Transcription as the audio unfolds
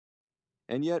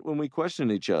And yet when we questioned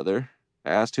each other,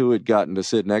 asked who had gotten to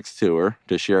sit next to her,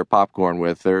 to share popcorn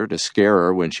with her, to scare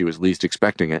her when she was least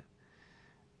expecting it,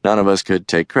 none of us could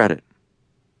take credit.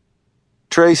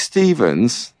 Trey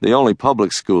Stevens, the only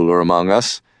public schooler among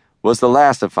us, was the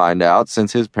last to find out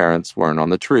since his parents weren't on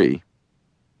the tree.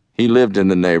 He lived in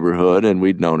the neighborhood and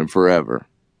we'd known him forever.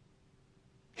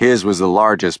 His was the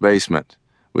largest basement,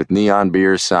 with neon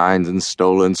beer signs and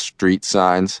stolen street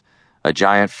signs, a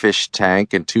giant fish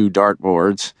tank and 2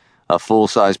 dartboards, a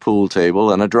full-size pool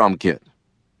table, and a drum kit.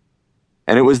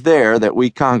 And it was there that we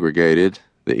congregated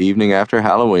the evening after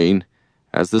Halloween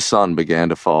as the sun began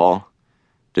to fall,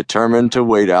 determined to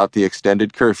wait out the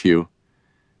extended curfew,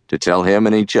 to tell him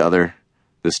and each other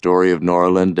the story of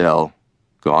Nora Lindell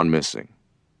gone missing.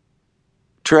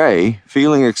 Trey,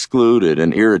 feeling excluded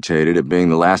and irritated at being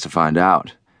the last to find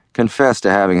out, confessed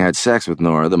to having had sex with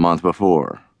Nora the month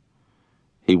before.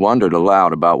 He wondered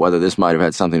aloud about whether this might have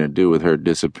had something to do with her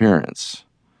disappearance.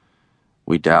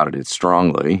 We doubted it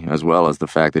strongly, as well as the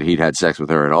fact that he'd had sex with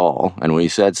her at all, and we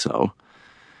said so.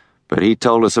 But he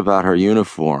told us about her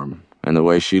uniform and the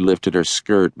way she lifted her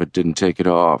skirt but didn't take it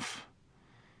off.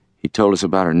 He told us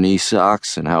about her knee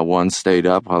socks and how one stayed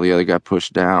up while the other got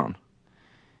pushed down.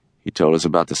 He told us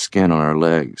about the skin on her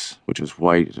legs, which was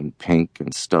white and pink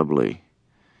and stubbly.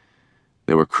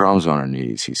 There were crumbs on her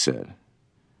knees, he said.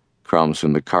 Crumbs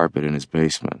from the carpet in his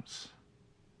basement.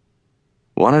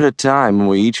 One at a time, when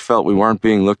we each felt we weren't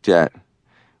being looked at,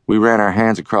 we ran our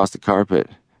hands across the carpet,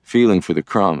 feeling for the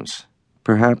crumbs.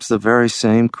 Perhaps the very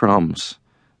same crumbs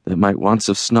that might once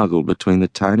have snuggled between the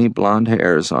tiny blonde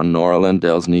hairs on Nora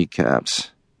Lindell's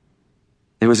kneecaps.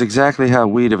 It was exactly how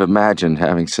we'd have imagined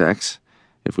having sex,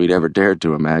 if we'd ever dared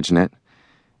to imagine it,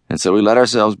 and so we let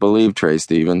ourselves believe Trey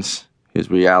Stevens,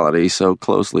 his reality so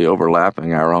closely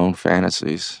overlapping our own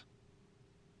fantasies.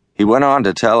 He went on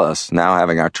to tell us, now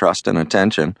having our trust and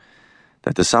attention,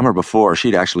 that the summer before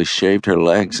she'd actually shaved her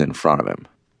legs in front of him.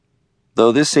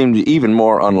 Though this seemed even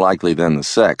more unlikely than the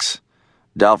sex,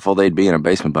 doubtful they'd be in a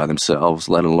basement by themselves,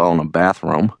 let alone a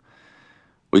bathroom,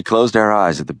 we closed our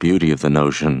eyes at the beauty of the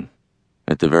notion,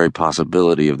 at the very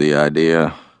possibility of the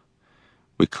idea.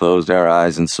 We closed our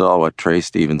eyes and saw what Trey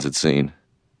Stevens had seen.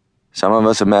 Some of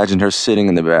us imagined her sitting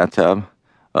in the bathtub,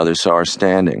 others saw her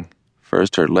standing.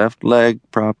 First her left leg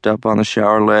propped up on the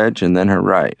shower ledge, and then her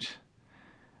right.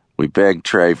 We begged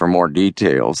Trey for more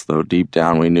details, though deep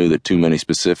down we knew that too many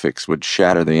specifics would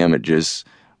shatter the images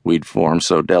we'd formed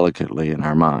so delicately in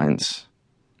our minds.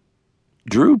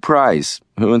 Drew Price,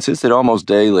 who insisted almost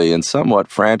daily and somewhat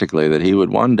frantically that he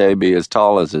would one day be as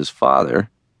tall as his father,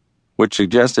 which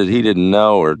suggested he didn't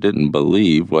know or didn't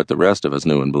believe what the rest of us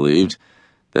knew and believed,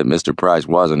 that Mr. Price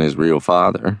wasn't his real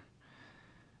father,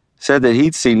 said that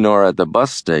he'd seen Nora at the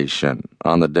bus station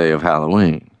on the day of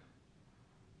Halloween.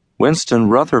 Winston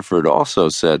Rutherford also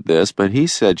said this, but he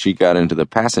said she got into the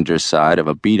passenger side of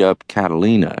a beat-up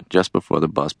Catalina just before the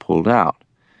bus pulled out.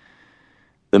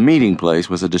 The meeting place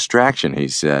was a distraction, he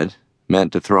said,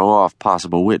 meant to throw off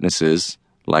possible witnesses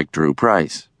like Drew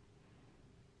Price.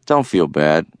 Don't feel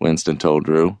bad, Winston told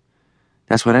Drew.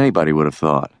 That's what anybody would have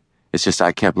thought. It's just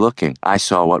I kept looking. I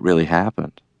saw what really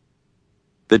happened.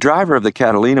 The driver of the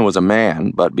Catalina was a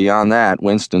man, but beyond that,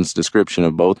 Winston's description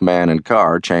of both man and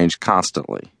car changed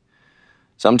constantly.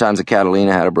 Sometimes the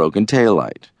Catalina had a broken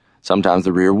taillight. Sometimes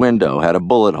the rear window had a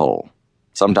bullet hole.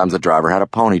 Sometimes the driver had a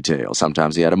ponytail.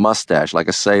 Sometimes he had a mustache like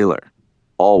a sailor.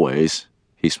 Always,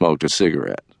 he smoked a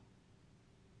cigarette.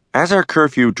 As our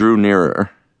curfew drew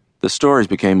nearer, the stories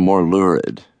became more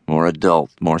lurid, more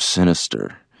adult, more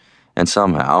sinister, and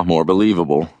somehow more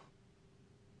believable.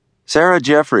 Sarah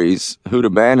Jeffries, who'd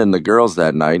abandoned the girls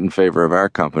that night in favor of our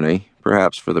company,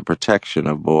 perhaps for the protection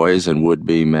of boys and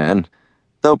would-be men,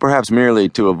 though perhaps merely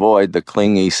to avoid the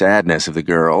clingy sadness of the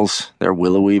girls, their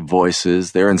willowy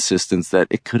voices, their insistence that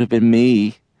it could have been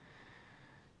me,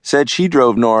 said she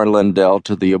drove Nora Lindell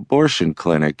to the abortion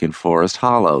clinic in Forest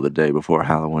Hollow the day before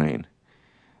Halloween,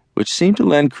 which seemed to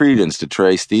lend credence to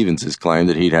Trey Stevens' claim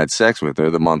that he'd had sex with her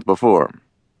the month before.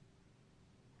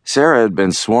 Sarah had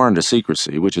been sworn to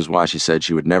secrecy, which is why she said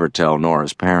she would never tell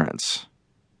Nora's parents.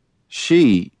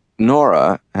 She,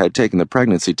 Nora, had taken the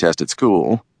pregnancy test at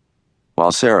school,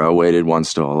 while Sarah waited one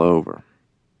stall over.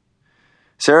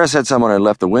 Sarah said someone had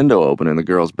left the window open in the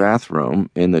girls' bathroom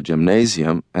in the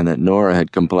gymnasium and that Nora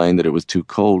had complained that it was too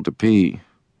cold to pee.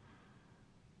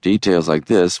 Details like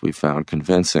this we found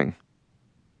convincing.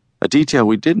 A detail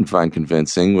we didn't find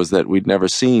convincing was that we'd never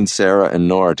seen Sarah and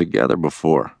Nora together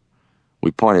before. We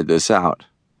pointed this out.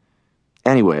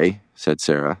 Anyway, said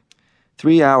Sarah,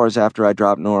 3 hours after I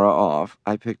dropped Nora off,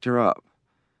 I picked her up.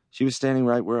 She was standing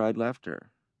right where I'd left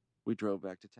her. We drove back to town.